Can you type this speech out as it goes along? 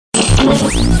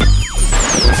This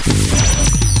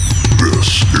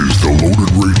is the Loaded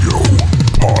Radio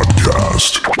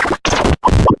Podcast.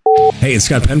 Hey, it's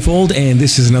Scott Penfold, and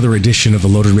this is another edition of the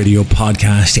Loaded Radio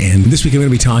Podcast. And this week I'm going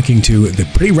to be talking to the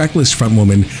Pretty Reckless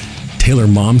frontwoman, Thayill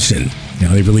Momsen.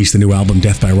 Now, they released the new album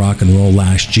Death by Rock and Roll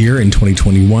last year in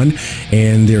 2021,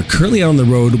 and they're currently out on the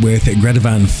road with GRETA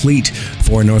VAN FLEET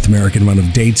for a North American run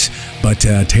of dates. But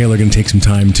Thayill going to take some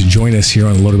time to join us here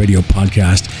on the Loaded Radio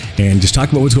Podcast and just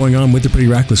talk about what's going on with the Pretty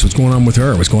Reckless, what's going on with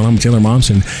her, what's going on with Thayill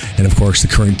Momsen, and of course the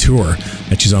current tour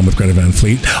that she's on with GRETA VAN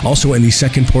FLEET. Also, in the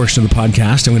second portion of the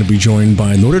podcast, I'm going to be joined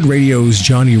by Loaded Radio's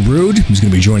Johnny Rude, who's going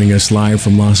to be joining us live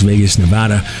from Las Vegas,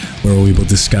 Nevada, where we will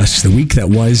discuss the week that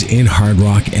was in hard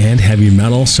rock and heavy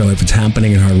metal. So if it's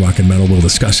happening in hard rock and metal, we'll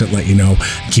discuss it, let you know,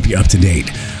 keep you up to date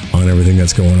on everything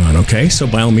that's going on. Okay, so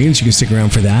by all means, you can stick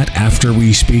around for that. After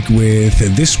we speak with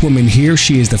this woman here,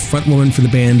 she is the front woman for the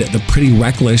band The Pretty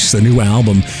Reckless, the new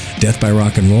album Death by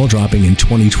Rock and Roll, dropping in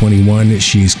 2021.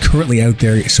 She's currently out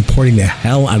there supporting the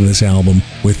hell out of this album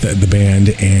with the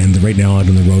band, and right now out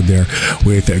on the road there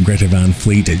with GRETA VAN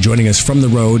FLEET. Joining us from the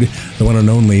road, the one and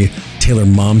only Thayill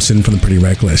Momsen from The Pretty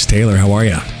Reckless. Thayill, how are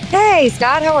you? Hey,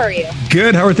 Scott, how are you?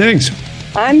 Good. How are things?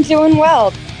 I'm doing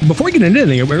well. Before we get into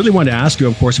anything, I really wanted to ask you,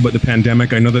 of course, about the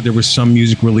pandemic. I know that there was some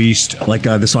music released, like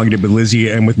the song you did with Lizzie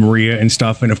and with Maria and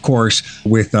stuff, and of course,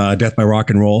 with Death by Rock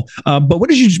and Roll. But what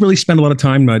did you really spend a lot of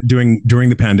time doing during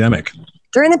the pandemic?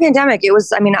 During the pandemic, it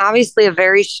was, obviously a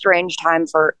very strange time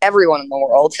for everyone in the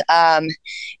world.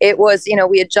 It was,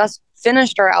 we had just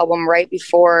finished our album right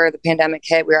before the pandemic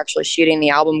hit. We were actually shooting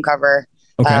the album cover.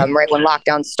 Okay. Right when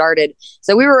lockdown started.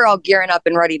 So we were all gearing up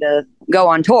and ready to go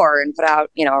on tour and put out,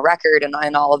 a record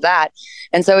and all of that.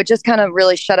 And so it just kind of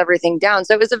really shut everything down.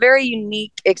 So it was a very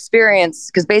unique experience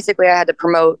because basically I had to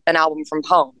promote an album from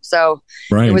home. So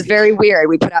It was very weird.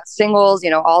 We put out singles,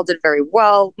 all did very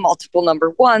well, multiple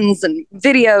number ones and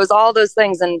videos, all those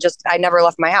things. And just, I never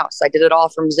left my house. I did it all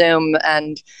from Zoom,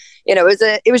 and it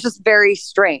was just very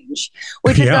strange,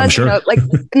 which it does, sure. Like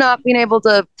not being able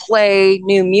to play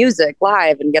new music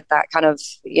live and get that kind of,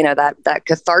 that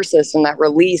catharsis and that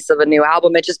release of a new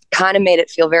album. It just kind of made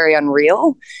it feel very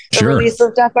unreal, the release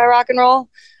of Death by Rock and Roll.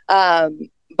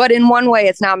 But in one way,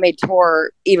 it's now made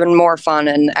tour even more fun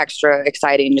and extra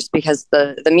exciting just because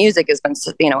the music has been,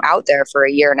 out there for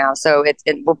a year now. So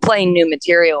we're playing new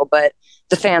material, but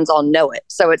the fans all know it.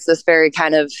 So it's this very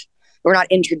kind of, we're not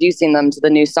introducing them to the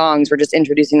new songs. We're just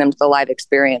introducing them to the live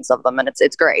experience of them. And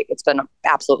it's great. It's been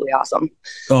absolutely awesome.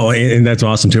 Oh, and that's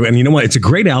awesome too. And you know what? It's a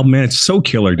great album, man. It's so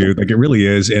killer, dude. Like it really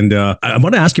is. And I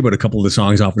want to ask you about a couple of the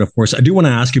songs off it. Of course, I do want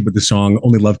to ask you about the song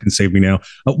Only Love Can Save Me Now.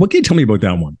 What can you tell me about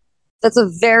that one? That's a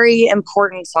very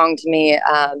important song to me.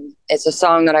 It's a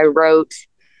song that I wrote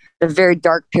a very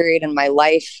dark period in my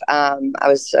life. I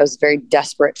was very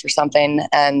desperate for something,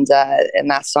 and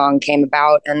that song came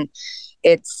about. And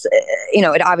it's,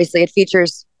 it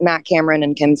features Matt Cameron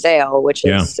and Kim Thayill, which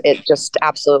is it just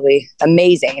absolutely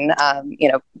amazing.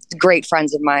 Great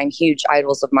friends of mine, huge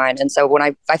idols of mine. And so when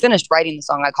I finished writing the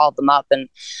song, I called them up and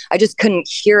I just couldn't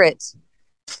hear it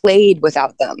played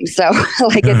without them. So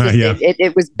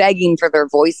it was begging for their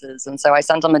voices. And so I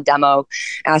sent them a demo,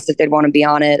 asked if they'd want to be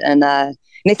on it. And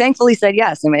they thankfully said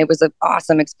yes. It was an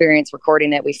awesome experience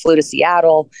recording it. We flew to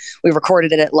Seattle. We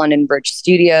recorded it at London Bridge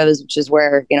Studios, which is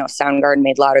where, SOUNDGRDEN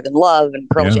made Louder Than Love and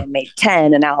Pearl Jam made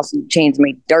 10 and Alice in Chains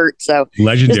made Dirt. So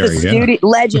legendary.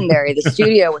 Legendary. The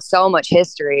studio was so much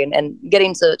history, and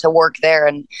getting to work there,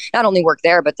 and not only work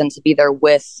there, but then to be there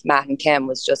with Matt and Kim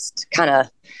was just kind of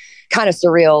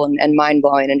surreal and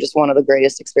mind-blowing, and just one of the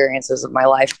greatest experiences of my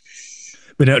life.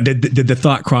 But did the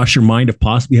thought cross your mind of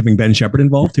possibly having Ben Shepherd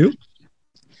involved too?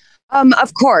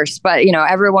 Of course, but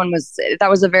that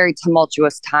was a very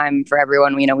tumultuous time for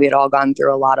everyone. We had all gone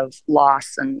through a lot of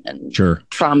loss and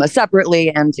trauma separately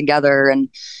and together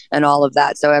and all of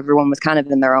that. So everyone was kind of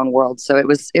in their own world. So it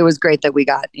was great that we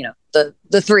got,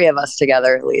 the three of us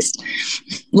together, at least.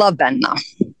 Love Ben though.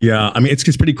 Yeah.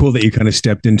 It's pretty cool that you kind of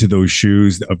stepped into those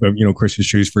shoes of, Chris's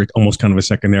shoes for almost kind of a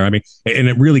second there. And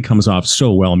it really comes off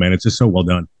so well, man. It's just so well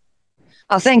done.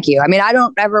 Oh, thank you. I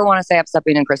don't ever want to say I'm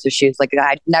stepping in Chris's shoes. Like,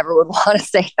 I never would want to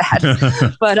say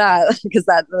that, but because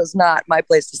that was not my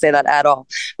place to say that at all.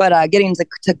 But getting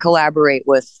to collaborate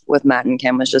with Matt and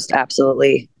Kim was just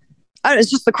absolutely,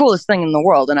 it's just the coolest thing in the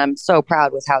world. And I'm so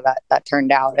proud with how that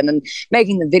turned out. And then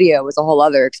making the video was a whole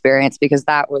other experience because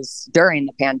that was during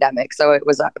the pandemic. So it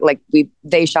was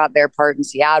they shot their part in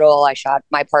Seattle. I shot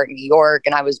my part in New York,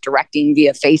 and I was directing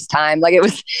via FaceTime. Like it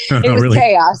was really?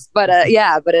 Chaos, but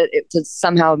to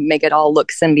somehow make it all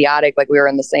look symbiotic, like we were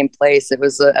in the same place. It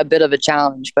was a bit of a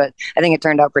challenge, but I think it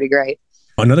turned out pretty great.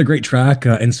 Another great track,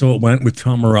 and so it went with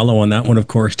Tom Morello on that one, of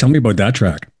course. Tell me about that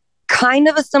track. Kind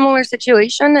of a similar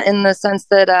situation in the sense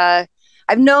that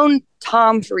I've known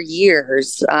Tom for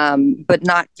years, but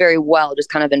not very well, just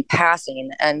kind of in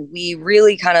passing. And we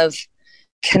really kind of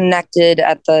connected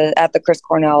at the Chris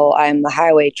Cornell I'm the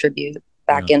Highway tribute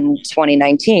back in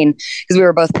 2019, because we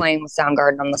were both playing with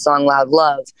Soundgarden on the song Loud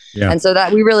Love. And so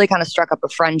that we really kind of struck up a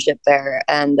friendship there,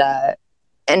 and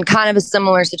kind of a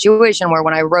similar situation where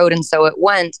when I wrote And So It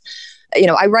Went,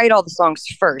 I write all the songs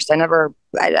first. I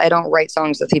don't write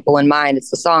songs with people in mind.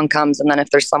 It's the song comes, and then if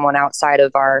there's someone outside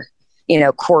of our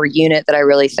core unit that I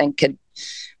really think could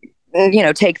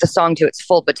take the song to its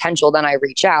full potential, then I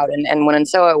reach out. And when And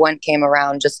So It Went came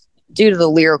around, just due to the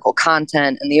lyrical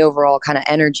content and the overall kind of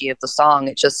energy of the song,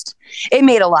 it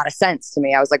made a lot of sense to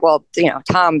me. I was like, well,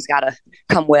 Tom's got to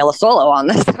come wail a solo on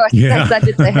this. So I sent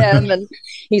it to him, and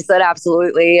he said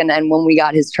absolutely. And when we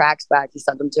got his tracks back, he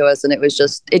sent them to us, and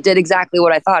it did exactly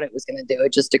what I thought it was going to do.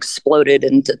 It just exploded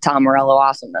into Tom Morello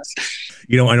awesomeness.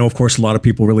 I know, of course, a lot of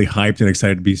people really hyped and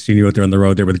excited to be seeing you out there on the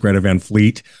road there with GRETA Van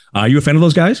Fleet. Are you a fan of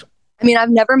those guys? I mean,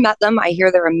 I've never met them. I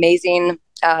hear they're amazing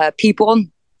people.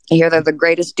 I hear they're the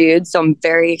greatest dudes. So I'm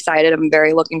very excited. I'm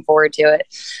very looking forward to it.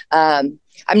 I'm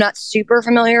not super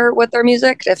familiar with their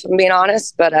music, if I'm being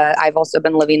honest, but I've also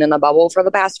been living in a bubble for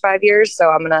the past 5 years. So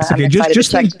I'm excited.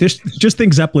 Just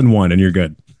think Zeppelin 1 and you're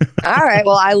good. All right.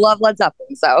 Well, I love Led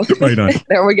Zeppelin. So right on.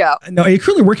 There we go. Now, are you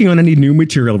currently working on any new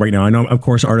material right now? I know, of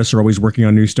course, artists are always working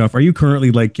on new stuff. Are you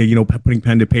currently putting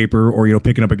pen to paper, or,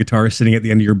 picking up a guitar, sitting at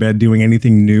the end of your bed, doing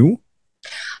anything new?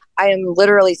 I am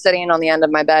literally sitting on the end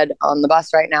of my bed on the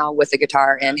bus right now with a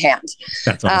guitar in hand.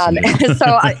 That's awesome.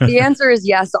 The answer is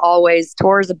yes, always.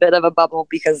 Tour is a bit of a bubble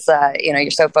because,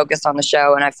 you're so focused on the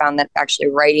show. And I found that actually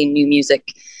writing new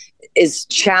music is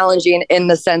challenging in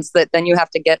the sense that then you have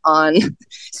to get on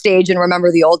stage and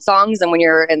remember the old songs. And when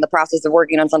you're in the process of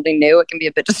working on something new, it can be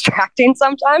a bit distracting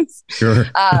sometimes. Sure.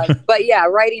 But yeah,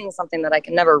 writing is something that I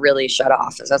can never really shut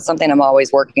off. So that's something I'm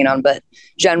always working on. But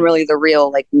generally the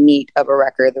real meat of a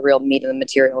record, the real meat of the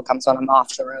material comes when I'm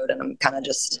off the road and I'm kind of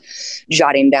just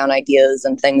jotting down ideas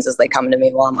and things as they come to me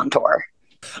while I'm on tour.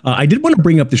 I did want to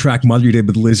bring up the track Mother you did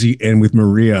with Lizzie and with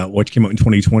Maria, which came out in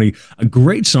 2020. A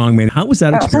great song, man. How was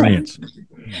that experience?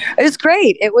 It was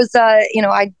great. It was,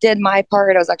 I did my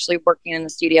part. I was actually working in the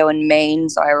studio in Maine,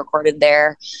 so I recorded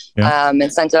there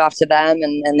and sent it off to them,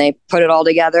 and they put it all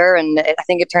together, and I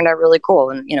think it turned out really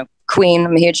cool. And, Queen,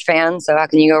 I'm a huge fan, so how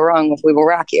can you go wrong with We Will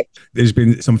Rock You? There's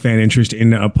been some fan interest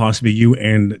in possibly you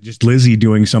and just Lizzie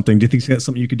doing something. Do you think that's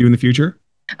something you could do in the future?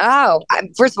 Oh,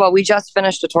 first of all, we just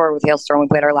finished a tour with Hailstorm. We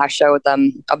played our last show with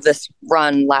them of this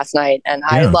run last night, and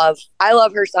I love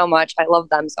her so much. I love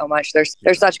them so much.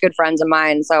 They're such good friends of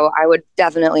mine, so I would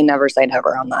definitely never say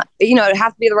never on that. But, it'd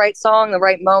have to be the right song, the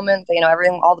right moment.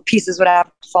 Everything, all the pieces would have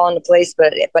to fall into place.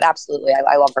 But absolutely,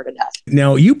 I love her to death.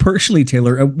 Now, you personally,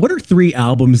 Taylor, what are 3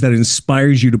 albums that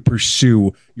inspires you to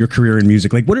pursue your career in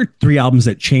music? What are 3 albums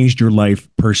that changed your life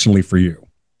personally for you?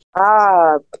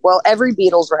 Well, every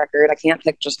Beatles record. I can't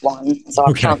pick just one, so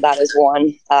I'll count that as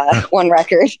one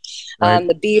record. Right.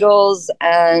 The Beatles,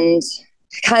 and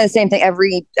kind of the same thing.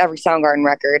 Every Soundgarden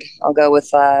record. I'll go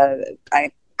with.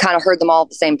 I kind of heard them all at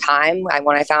the same time.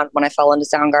 When I fell into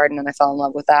Soundgarden, and I fell in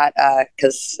love with that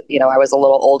because I was a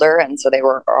little older, and so they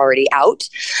were already out.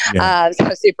 So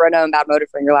Super Unknown, Bad Motive,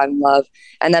 Finger Alive in Love,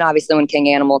 and then obviously when King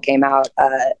Animal came out,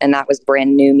 and that was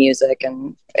brand new music,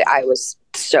 and I was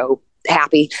so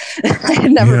happy. I've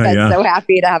never been so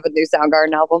happy to have a new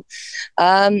Soundgarden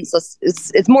album. So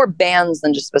it's more bands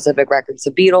than just specific records. So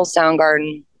Beatles,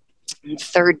 Soundgarden, and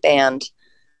third band,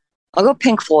 I'll go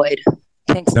Pink Floyd.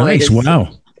 Nice. Wow.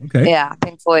 Okay. Yeah,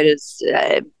 Pink Floyd has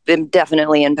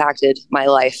definitely impacted my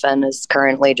life and is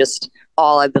currently just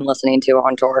all I've been listening to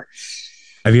on tour.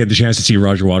 Have you had the chance to see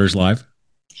Roger Waters live?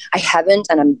 I haven't,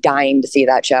 and I'm dying to see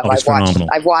that show.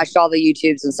 I've watched all the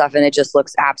YouTubes and stuff, and it just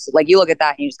looks absolutely you look at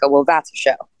that and you just go, well, that's a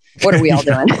show. What are we all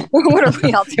doing? What are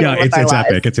we all doing? Yeah, it's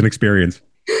epic. It's an experience.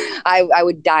 I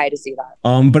would die to see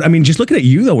that. But I mean, just looking at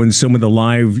you though, in some of the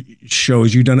live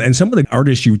shows you've done and some of the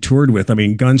artists you toured with, I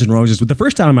mean, Guns N' Roses, but the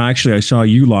first time I saw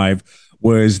you live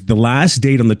was the last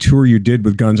date on the tour you did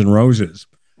with Guns N' Roses.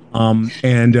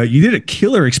 And you did a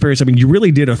killer experience. I mean, you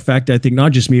really did affect, I think,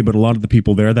 not just me, but a lot of the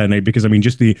people there that night, because I mean,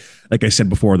 just like I said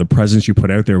before, the presence you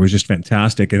put out there was just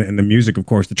fantastic. And the music, of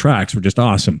course, the tracks were just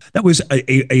awesome. That was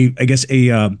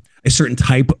a certain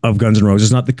type of Guns N' Roses,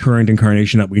 not the current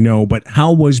incarnation that we know, but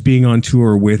how was being on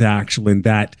tour with Axl and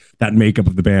that makeup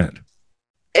of the band?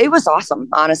 It was awesome,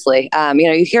 honestly.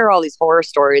 You hear all these horror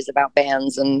stories about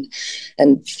bands and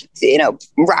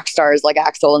rock stars like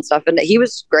Axl and stuff, and he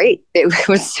was great. It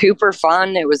was super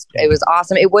fun. It was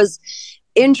awesome. It was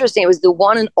interesting. It was the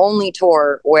one and only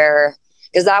tour where,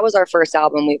 because that was our first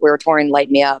album, we were touring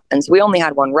Light Me Up, and so we only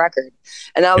had one record,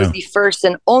 and that was the first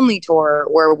and only tour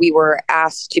where we were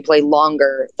asked to play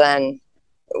longer than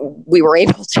we were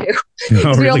able to.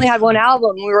 We only had one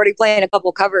album. We were already playing a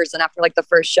couple covers, and after like the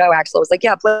first show, Axl was like,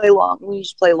 "Yeah, play long. We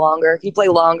should play longer. You play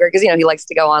longer," because he likes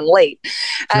to go on late.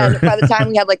 And by the time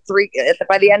we had like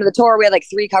by the end of the tour, we had like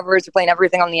 3 covers. We're playing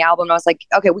everything on the album. And I was like,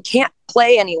 "Okay, we can't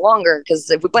play any longer because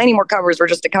if we play any more covers, we're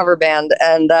just a cover band."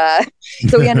 And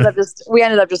so we ended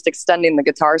up just extending the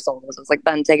guitar solos. I was like,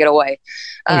 "Ben, take it away."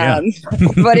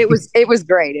 But it was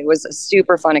great. It was a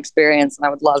super fun experience, and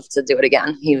I would love to do it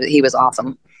again. He was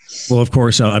awesome. Well, of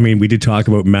course, we did talk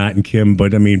about Matt and Kim,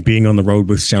 but being on the road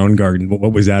with Soundgarden,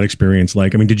 what was that experience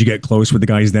like? did you get close with the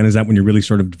guys then? Is that when you really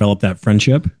sort of developed that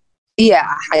friendship?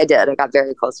 Yeah, I did. I got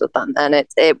very close with them, and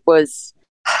it was,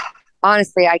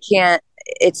 honestly,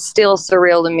 it's still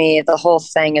surreal to me. The whole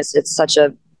thing it's such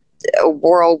a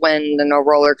whirlwind and a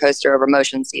roller coaster of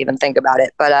emotions to even think about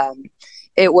it. But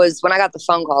it was, when I got the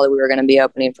phone call that we were going to be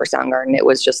opening for Soundgarden, it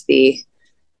was just the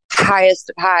highest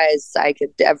of highs I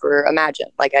could ever imagine.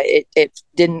 Like it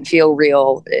didn't feel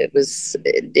real. It was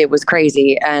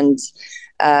crazy. And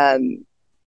as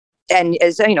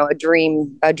a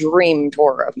dream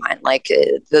tour of mine, like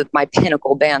my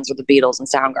pinnacle bands were the Beatles and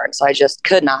Soundgarden. So I just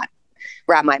could not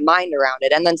wrap my mind around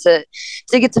it. And then to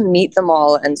get to meet them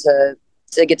all and to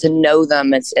get to know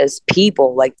them as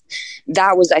people, like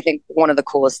that was, I think, one of the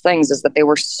coolest things, is that they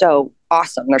were so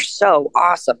awesome. They're so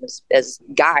awesome as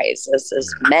guys, as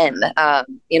men, and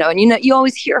you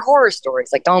always hear horror stories,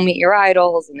 like don't meet your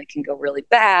idols and it can go really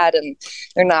bad and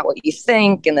they're not what you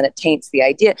think. And then it taints the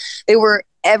idea. They were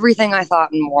everything I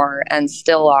thought and more, and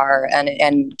still are.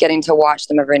 And getting to watch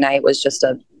them every night was just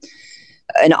an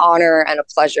honor and a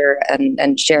pleasure,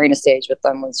 and sharing a stage with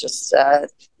them was just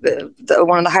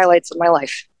one of the highlights of my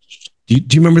life. Do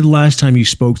you remember the last time you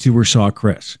spoke to or saw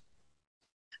Chris?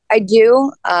 I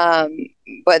do,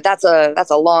 but that's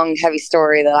a long, heavy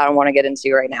story that I don't want to get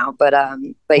into right now. But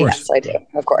yes, I do,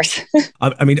 of course.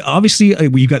 Obviously,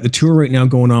 we've got the tour right now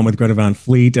going on with GRETA VAN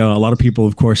FLEET. A lot of people,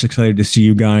 of course, excited to see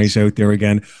you guys out there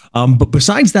again. But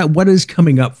besides that, what is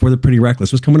coming up for the Pretty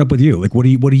Reckless? What's coming up with you? Like, what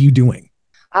are you doing?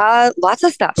 Lots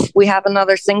of stuff. We have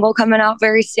another single coming out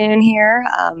very soon here,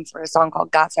 for a song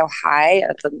called Got So High,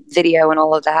 the video and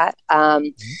all of that.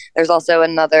 There's also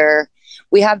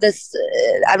we have this,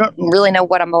 I don't really know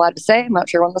what I'm allowed to say. I'm not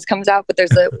sure when this comes out, but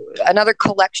there's another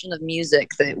collection of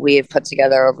music that we have put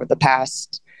together over the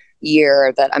past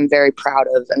year that I'm very proud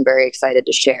of and very excited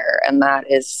to share. And that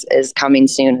is coming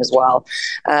soon as well.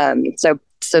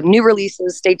 So new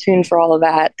releases, stay tuned for all of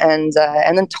that. And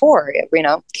then tour,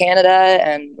 Canada,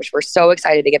 and which we're so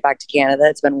excited to get back to Canada.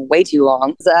 It's been way too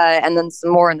long. And then some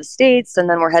more in the States. And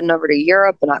then we're heading over to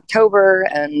Europe in October.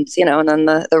 And, and then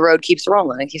the road keeps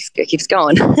rolling. It keeps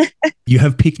going. You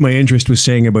have piqued my interest with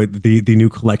saying about the new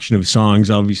collection of songs.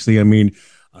 Obviously,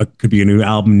 could be a new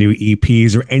album, new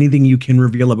EPs, or anything you can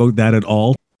reveal about that at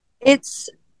all? It's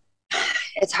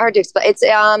hard to explain.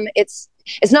 It's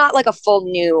not like a full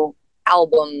new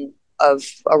album of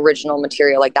original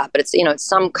material like that, but it's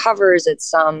some covers, it's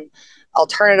some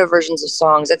alternative versions of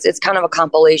songs. It's kind of a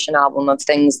compilation album of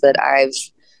things that I've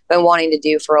been wanting to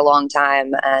do for a long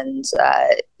time, and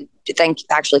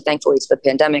thankfully to the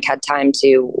pandemic had time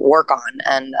to work on.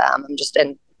 And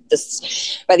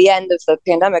by the end of the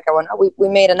pandemic, I went, we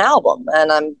made an album,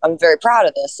 and I'm very proud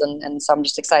of this, and so I'm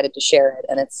just excited to share it.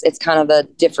 And it's kind of a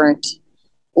different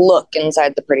look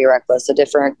inside the Pretty Reckless, a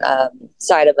different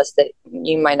side of us that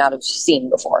you might not have seen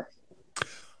before.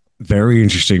 Very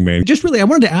interesting, man. Just really, I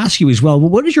wanted to ask you as well,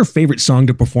 what is your favorite song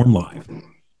to perform live?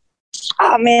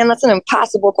 Oh man, that's an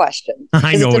impossible question.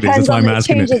 I know it is. That's why I'm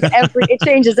asking it. It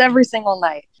changes every single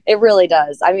night. It really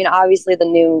does. Obviously the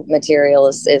new material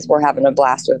is we're having a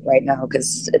blast with right now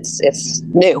because it's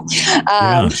new.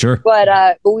 Yeah, sure.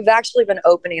 But we've actually been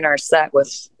opening our set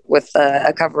with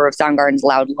a cover of Soundgarden's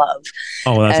Loud Love.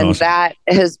 Oh, that's awesome.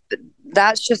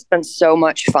 That's just been so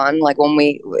much fun. Like when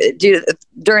we do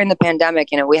during the pandemic,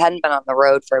 we hadn't been on the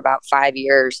road for about 5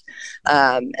 years.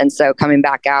 And so coming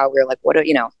back out, we were like, what do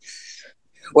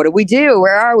we do?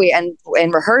 Where are we? And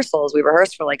in rehearsals, we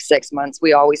rehearsed for like 6 months.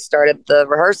 We always started the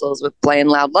rehearsals with playing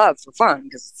Loud Love for fun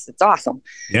because it's awesome.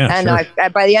 Yeah, and sure.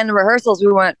 by the end of rehearsals,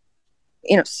 we went,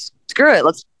 screw it.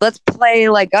 Let's play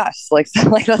like us. Let's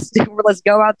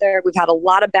go out there. We've had a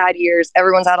lot of bad years.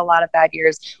 Everyone's had a lot of bad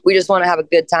years. We just want to have a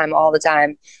good time all the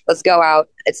time. Let's go out.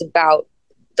 It's about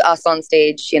us on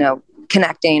stage, you know,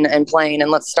 connecting and playing,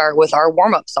 and let's start with our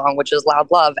warm-up song, which is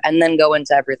Loud Love, and then go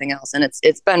into everything else. And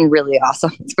it's been really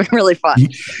awesome. It's been really fun.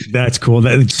 That's cool.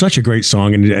 That's such a great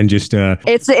song, and just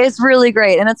it's really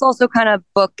great. And it's also kind of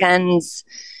bookends.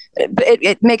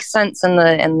 It makes sense in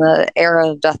the era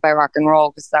of Death by Rock and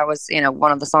Roll, because that was, you know,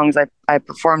 one of the songs I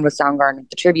performed with Soundgarden at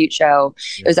the tribute show.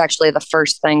 It was actually the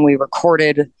first thing we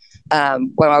recorded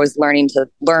when I was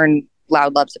learning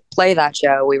Loud Love to play that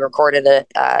show. We recorded it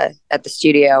at the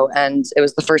studio, and it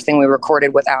was the first thing we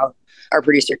recorded without our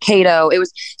producer Kato.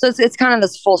 It's kind of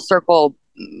this full circle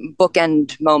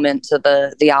bookend moment to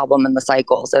the album and the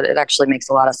cycle. So it actually makes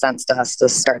a lot of sense to us to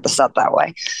start the set that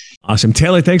way. Awesome.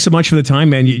 Taylor, thanks so much for the time,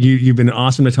 man. You've been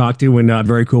awesome to talk to, and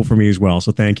very cool for me as well.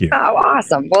 So thank you. Oh,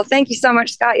 awesome. Well, thank you so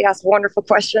much, Scott. You asked wonderful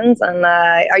questions. And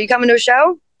are you coming to a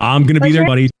show? I'm going to be there,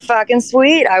 buddy. Fucking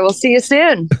sweet. I will see you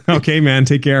soon. Okay, man.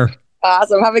 Take care.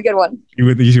 Awesome. Have a good one.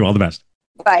 You too. All the best.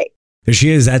 Bye. There she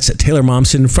is. That's Taylor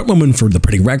Momsen, frontwoman for The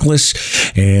Pretty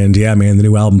Reckless. And yeah, man, the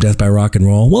new album, Death by Rock and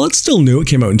Roll. Well, it's still new. It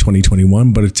came out in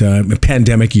 2021, but it's a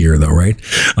pandemic year, though, right?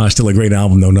 Still a great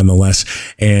album, though, nonetheless.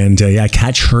 And yeah,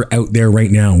 catch her out there right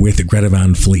now with Greta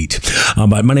Van Fleet.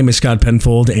 But my name is Scott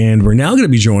Penfold, and we're now going to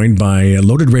be joined by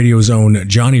Loaded Radio's own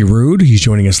Johnny Rude. He's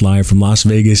joining us live from Las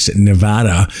Vegas,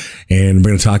 Nevada. And we're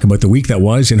going to talk about the week that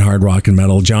was in hard rock and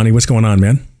metal. Johnny, what's going on,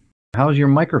 man? How's your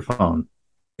microphone?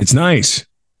 It's nice.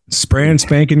 Spraying,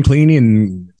 spanking, cleaning,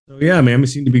 and so yeah, man, it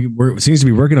seems to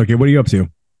be working okay. What are you up to?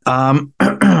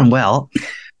 Well,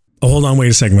 hold on, wait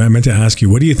a second. I meant to ask you,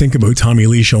 what do you think about Tommy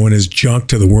Lee showing his junk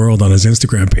to the world on his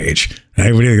Instagram page?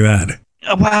 Hey, what do you think of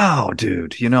that? Wow,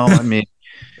 dude. You know, I mean,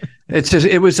 I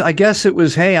guess it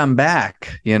was, hey, I'm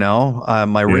back. You know,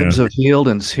 my ribs have healed,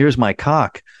 and here's my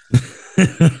cock.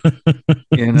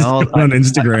 You know, on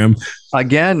Instagram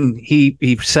again, he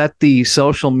set the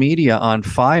social media on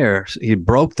fire. He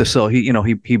broke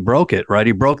he broke it, right?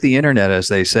 He broke the internet, as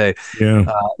they say. Yeah,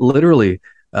 literally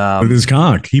with his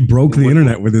cock. He broke the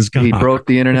internet with his cock. He broke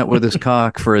the internet with his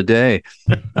cock for a day.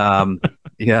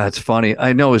 Yeah, it's funny.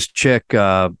 I know his chick.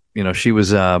 She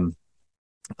was a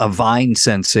Vine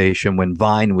sensation when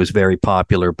Vine was very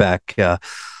popular back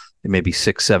maybe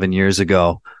 6-7 years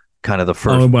ago. Kind of the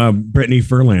first. Brittany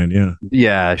Furlan,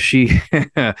 yeah. She,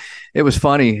 it was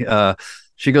funny.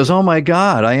 She goes, "Oh my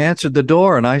God!" I answered the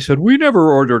door, and I said, "We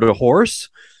never ordered a horse."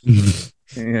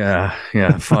 Yeah,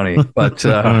 funny, but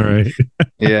all right,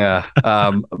 yeah.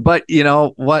 But you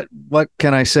know what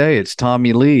can I say? It's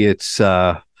Tommy Lee. It's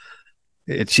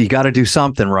you got to do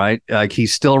something, right? Like,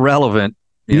 he's still relevant.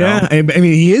 You know? I mean,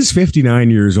 he is 59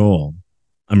 years old.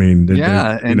 I mean,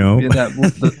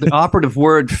 the operative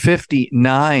word,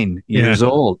 59 years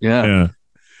old. Yeah.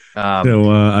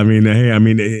 So, I mean, hey, I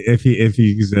mean, if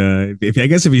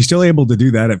he's still able to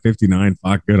do that at 59,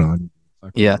 fuck, good on.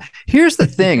 Yeah. Here's the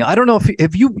thing. I don't know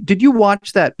did you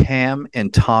watch that Pam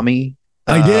and Tommy?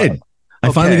 I did.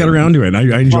 I finally got around to it.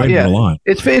 I enjoyed it a lot.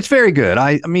 It's very good.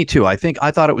 Me too. I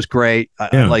thought it was great.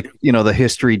 I like, the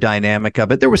history dynamic of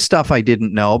it. There was stuff I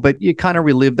didn't know, but you kind of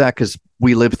relive that because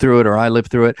we lived through it, or I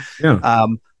lived through it. Yeah.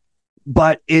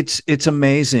 But it's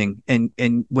amazing. And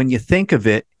when you think of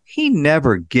it, he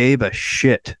never gave a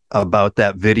shit about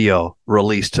that video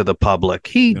released to the public.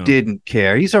 He didn't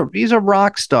care. He's a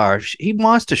rock star. He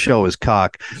wants to show his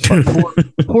cock. But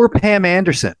poor Pam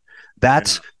Anderson.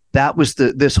 That was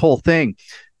this whole thing.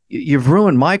 You've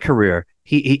ruined my career.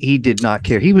 He did not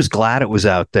care. He was glad it was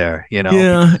out there, you know?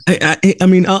 Yeah. I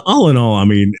mean, all in all, I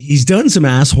mean, he's done some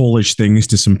asshole-ish things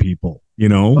to some people, you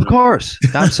know? Of course.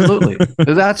 Absolutely.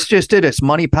 That's just it. It's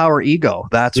money, power, ego.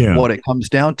 That's what it comes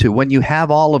down to. When you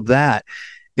have all of that,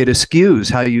 it eschews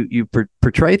how you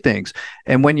portray things.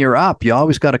 And when you're up, you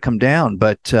always got to come down.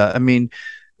 But I mean,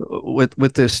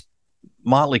 with this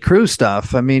Motley Crue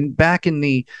stuff, I mean, back in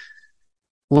the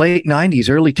late 90s,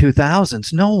 early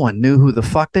 2000s, no one knew who the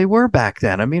fuck they were back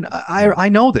then. I mean, I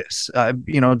know this,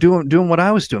 doing what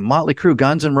I was doing, Motley Crue,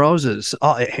 Guns N' Roses,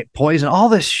 Poison, all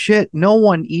this shit. No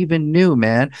one even knew,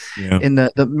 man. Yeah. In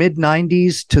the mid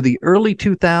 90s to the early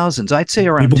 2000s, I'd say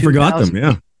around people forgot them.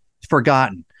 Yeah.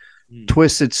 Forgotten.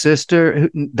 Twisted Sister,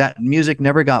 that music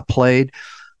never got played.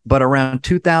 But around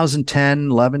 2010,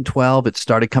 11, 12, it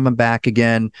started coming back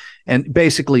again. And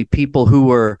basically people who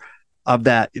were of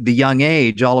the young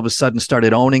age all of a sudden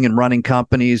started owning and running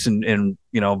companies and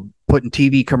putting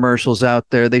TV commercials out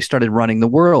there. They started running the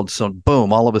world. So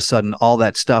boom, all of a sudden all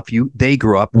that stuff we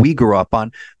grew up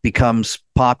on becomes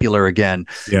popular again.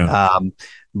 Yeah.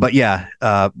 But yeah,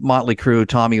 Motley Crue,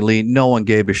 Tommy Lee, no one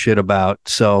gave a shit about.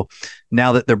 So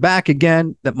now that they're back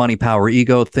again, that money, power,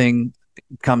 ego thing,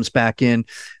 comes back in.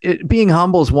 Being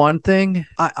humble is one thing.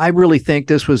 I really think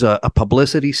this was a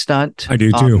publicity stunt. I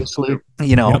do too. Obviously.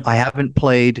 You know, I haven't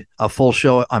played a full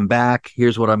show. I'm back.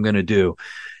 Here's what I'm going to do.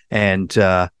 And,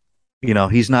 you know,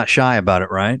 he's not shy about it,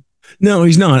 right? No,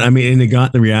 he's not. I mean, and it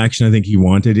got the reaction I think he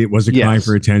wanted. It was a cry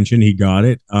for attention. He got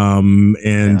it.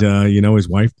 You know, his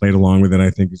wife played along with it, I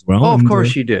think, as well. Oh, of course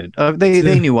she did.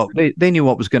 They knew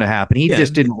what was going to happen. He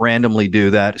just didn't randomly do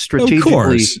that.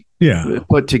 Strategically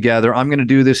put together. I'm going to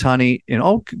do this, honey. You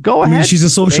know, go ahead. I mean, she's a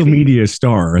social media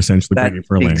star, essentially.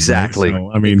 Exactly. Right?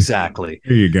 So, I mean, exactly.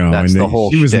 Here you go. That's the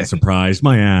whole. She wasn't surprised.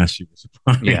 My ass, she was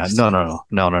surprised. Yeah.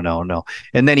 No.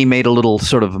 And then he made a little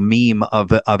sort of meme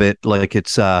of it, like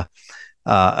it's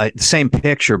same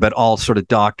picture, but all sort of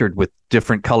doctored with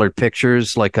different colored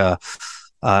pictures, like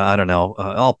I don't know,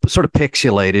 all sort of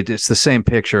pixelated. It's the same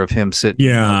picture of him sitting.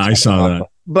 Yeah, I saw that.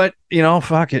 But, you know,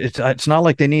 fuck it. It's not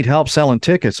like they need help selling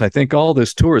tickets. I think all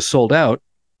this tour is sold out.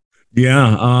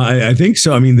 Yeah, I think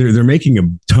so. I mean, they're making a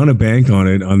ton of bank on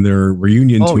it on their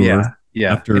reunion tour.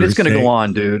 Yeah. And it's going to go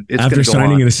on, dude. After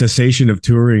signing a cessation of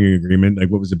touring agreement, like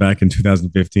what was it back in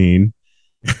 2015?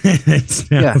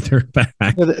 They're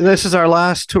back. This is our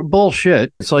last tour.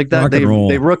 Bullshit. It's like that.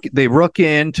 They rook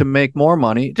in to make more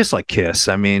money, just like Kiss.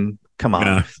 I mean, come on.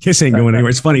 Yeah, Kiss ain't going anywhere.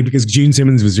 It's funny because Gene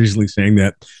Simmons was recently saying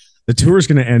that the tour is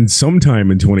going to end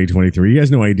sometime in 2023. He has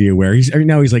no idea where. He's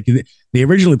like, they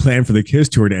originally planned for the Kiss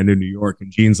tour to end in New York,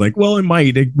 and Gene's like, well, it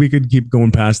might. We could keep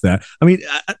going past that. I mean,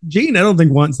 Gene, I don't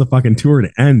think wants the fucking tour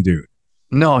to end, dude.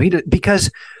 No, he did,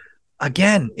 because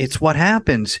again, it's what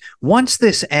happens once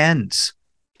this ends.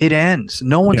 It ends.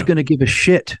 No one's going to give a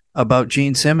shit about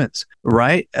Gene Simmons,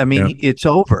 right? I mean, it's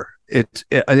over.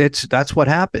 That's what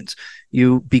happens.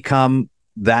 You become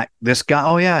this guy.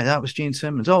 Oh yeah, that was Gene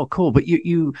Simmons. Oh, cool. But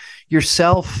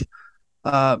yourself,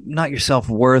 not your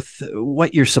self-worth,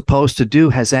 what you're supposed to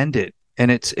do has ended, and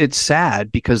it's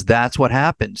sad because that's what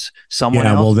happens. Someone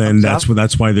else. Well, then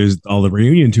that's why there's all the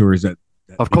reunion tours that.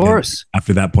 Of course.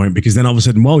 After that point, because then all of a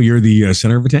sudden, you're the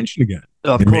center of attention again.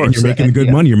 Of course, you're making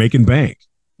good money. You're making bank.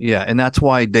 Yeah, and that's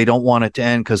why they don't want it to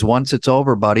end, because once it's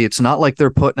over, buddy, it's not like they're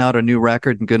putting out a new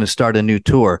record and going to start a new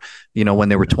tour, you know, when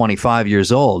they were 25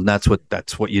 years old. And that's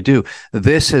what you do.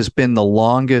 This has been the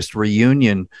longest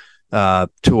reunion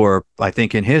tour, I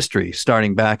think, in history,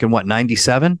 starting back in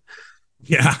 97?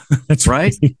 Yeah, that's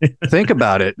right. Think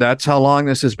about it. That's how long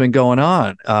this has been going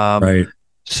on. Right.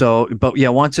 So, but yeah,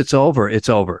 once it's over, it's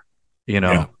over. You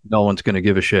know, no one's going to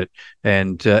give a shit.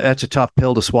 And that's a tough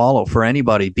pill to swallow for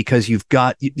anybody, because you've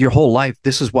got your whole life.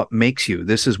 This is what makes you.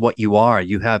 This is what you are.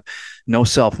 You have no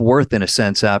self-worth in a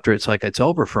sense after it's like, it's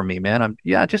over for me, man.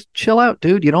 Just chill out,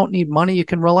 dude. You don't need money. You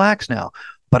can relax now.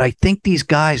 But I think these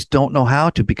guys don't know how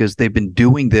to, because they've been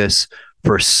doing this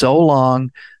for so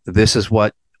long. This is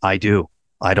what I do.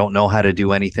 I don't know how to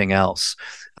do anything else.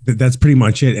 That's pretty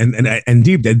much it. And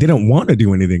deep, they don't want to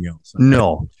do anything else.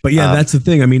 No. But yeah, that's the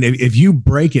thing. I mean, if you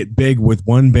break it big with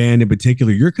one band in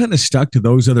particular, you're kind of stuck to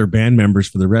those other band members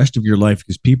for the rest of your life,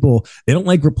 because people, they don't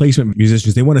like replacement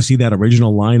musicians. They want to see that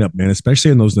original lineup, man,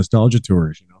 especially in those nostalgia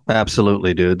tours, you know?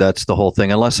 Absolutely, dude. That's the whole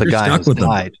thing. Unless a guy has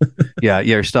died.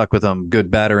 You're stuck with them,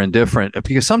 good, bad, or indifferent.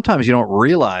 Because sometimes you don't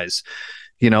realize,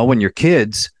 you know, when you're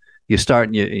kids, you start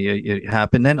and you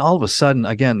happen. Then all of a sudden,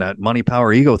 again, that money,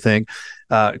 power, ego thing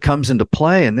comes into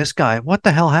play. And this guy, what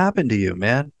the hell happened to you,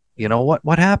 man? You know,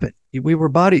 what happened? We were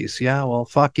buddies. Yeah, well,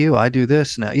 fuck you. I do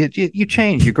this now. You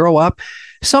change. You grow up.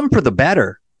 Some for the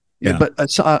better, but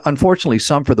unfortunately,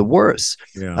 some for the worse.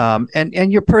 Yeah.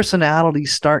 And your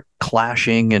personalities start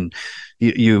clashing, and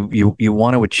you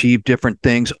want to achieve different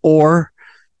things, or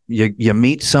you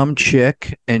meet some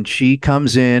chick and she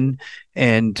comes in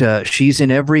and she's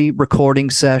in every recording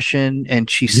session, and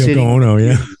she's sitting. Ono,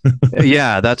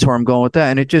 yeah, that's where I'm going with that.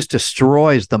 And it just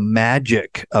destroys the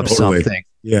magic of something.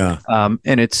 Yeah.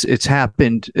 And it's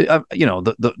happened. You know,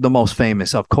 the most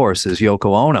famous, of course, is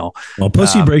Yoko Ono. Well,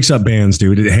 pussy breaks up bands,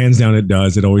 dude. Hands down, it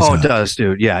does. It always. It does,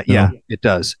 dude. Yeah, it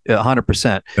does.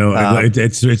 100%.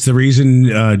 It's the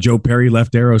reason Joe Perry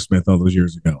left Aerosmith all those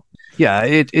years ago. Yeah,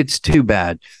 it's too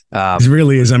bad. It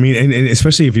really is. I mean, and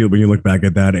especially when you look back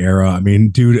at that era, I mean,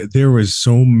 dude, there was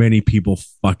so many people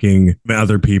fucking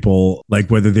other people, like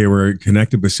whether they were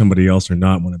connected with somebody else or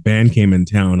not. When a band came in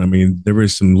town, I mean, there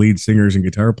was some lead singers and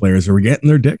guitar players that were getting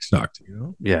their dick sucked, you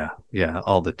know? Yeah,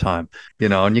 all the time. You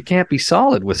know, and you can't be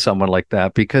solid with someone like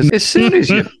that, because as soon as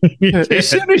you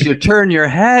turn your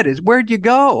head, where'd you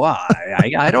go?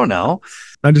 I don't know.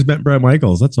 I just met Brett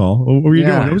Michaels. That's all. What were you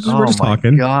doing? We're just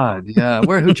talking. God, yeah.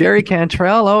 Who? Jerry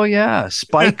Cantrell? Oh yeah,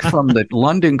 Spike from the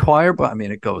London Choir. But I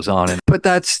mean, it goes on. But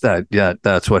that's that. Yeah,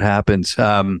 that's what happens.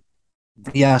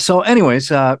 Yeah. So,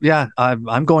 anyways,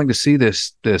 I'm going to see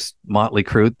this Motley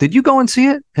Crue. Did you go and see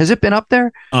it? Has it been up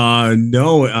there?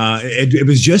 No. It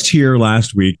was just here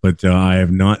last week, but I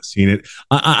have not seen it.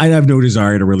 I have no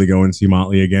desire to really go and see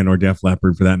Motley again, or Def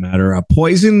Leppard for that matter.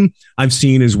 Poison, I've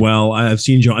seen as well. I've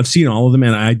seen all of them,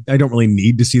 and I don't really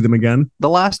need to see them again. The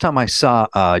last time I saw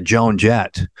Joan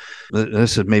Jett,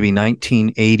 this is maybe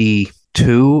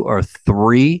 1982 or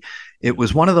 3. It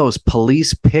was one of those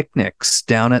police picnics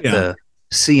down at the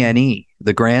CNE,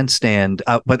 the grandstand,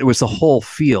 but it was the whole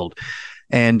field.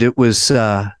 And it was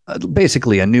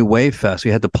basically a new wave fest.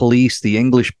 We had the Police, the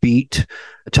English Beat,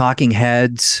 Talking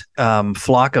Heads,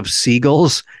 Flock of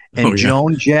Seagulls, and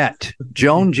Joan Jett.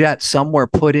 Joan Jett somewhere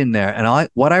put in there. And I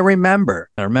remember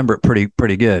it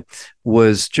pretty good,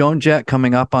 was Joan Jett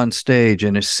coming up on stage.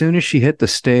 And as soon as she hit the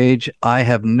stage, I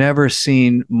have never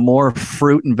seen more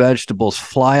fruit and vegetables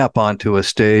fly up onto a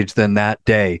stage than that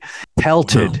day.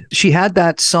 Pelted. Wow. She had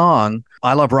that song,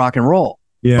 I Love Rock and Roll.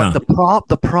 Yeah. But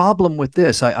the problem with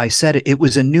this, I said it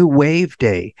was a new wave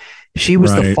day. She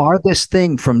was the farthest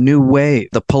thing from new wave.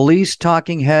 The Police,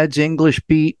 Talking Heads, English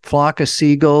Beat, Flock of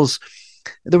Seagulls.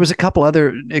 There was a couple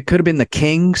other, it could have been the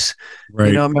Kings. Right.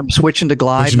 You know, I remember Switching to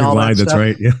Glide and all that stuff. That's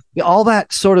right. Yeah. All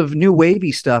that sort of new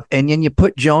wavy stuff. And then you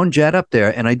put Joan Jett up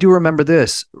there. And I do remember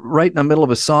this, right in the middle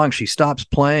of a song, she stops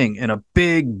playing and a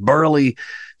big burly,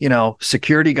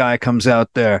 security guy comes out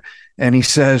there and he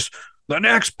says, "The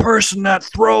next person that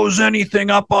throws anything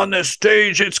up on this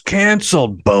stage, it's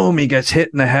canceled." Boom, he gets hit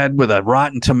in the head with a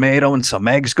rotten tomato and some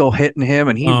eggs go hitting him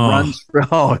and he runs.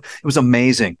 Oh, it was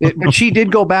amazing. But she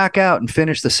did go back out and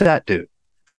finish the set, dude.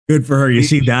 Good for her. You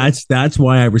see, that's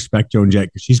why I respect Joan Jett,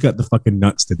 because she's got the fucking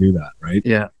nuts to do that, right?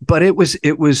 Yeah, but it was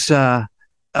a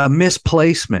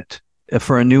misplacement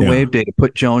for a new wave day to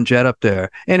put Joan Jett up there.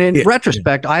 And in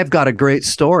retrospect, I've got a great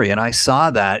story, and I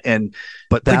saw that.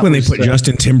 But that like when they put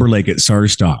Justin Timberlake at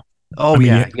SARS-stop. Oh, you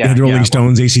had Rolling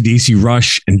Stones, AC/DC,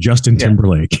 Rush, and Justin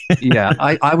Timberlake. Yeah,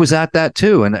 I was at that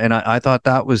too, and I thought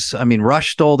that was,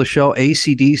 Rush stole the show,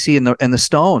 AC/DC and the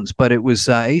Stones, but it was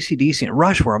AC/DC and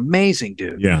Rush were amazing,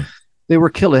 dude. Yeah. They were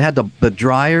killed. They had the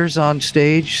dryers on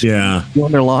stage,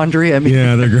 doing their laundry.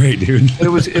 Yeah, they're great, dude.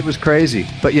 it was crazy.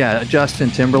 But yeah,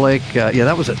 Justin Timberlake.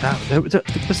 Was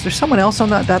there someone else on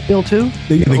that bill too?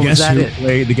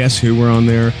 The Guess Who were on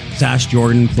there. Sash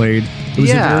Jordan played.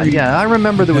 I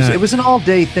remember it was an all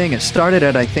day thing. It started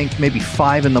at I think maybe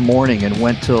 5 a.m. and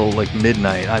went till like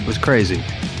midnight. It was crazy.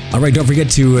 All right, don't forget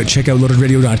to check out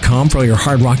loadedradio.com for all your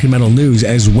hard rock and metal news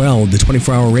as well. The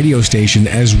 24-hour radio station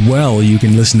as well. You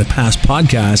can listen to past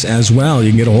podcasts as well.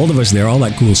 You can get a hold of us there, all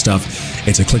that cool stuff.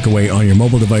 It's a click away on your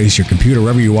mobile device, your computer,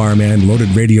 wherever you are, man.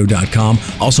 Loadedradio.com.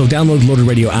 Also, download the Loaded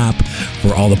Radio app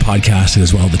for all the podcasts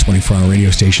as well. The 24-hour radio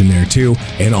station there too,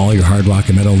 and all your hard rock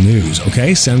and metal news.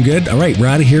 Okay, sound good? All right, we're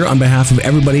out of here on behalf of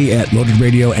everybody at Loaded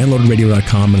Radio and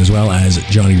loadedradio.com, and as well as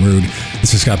Johnny Rude.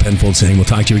 This is Scott Penfold saying we'll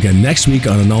talk to you again next week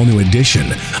on an all-new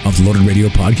edition of the Loaded Radio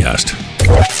podcast.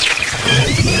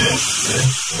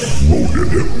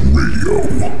 Loaded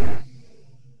Radio.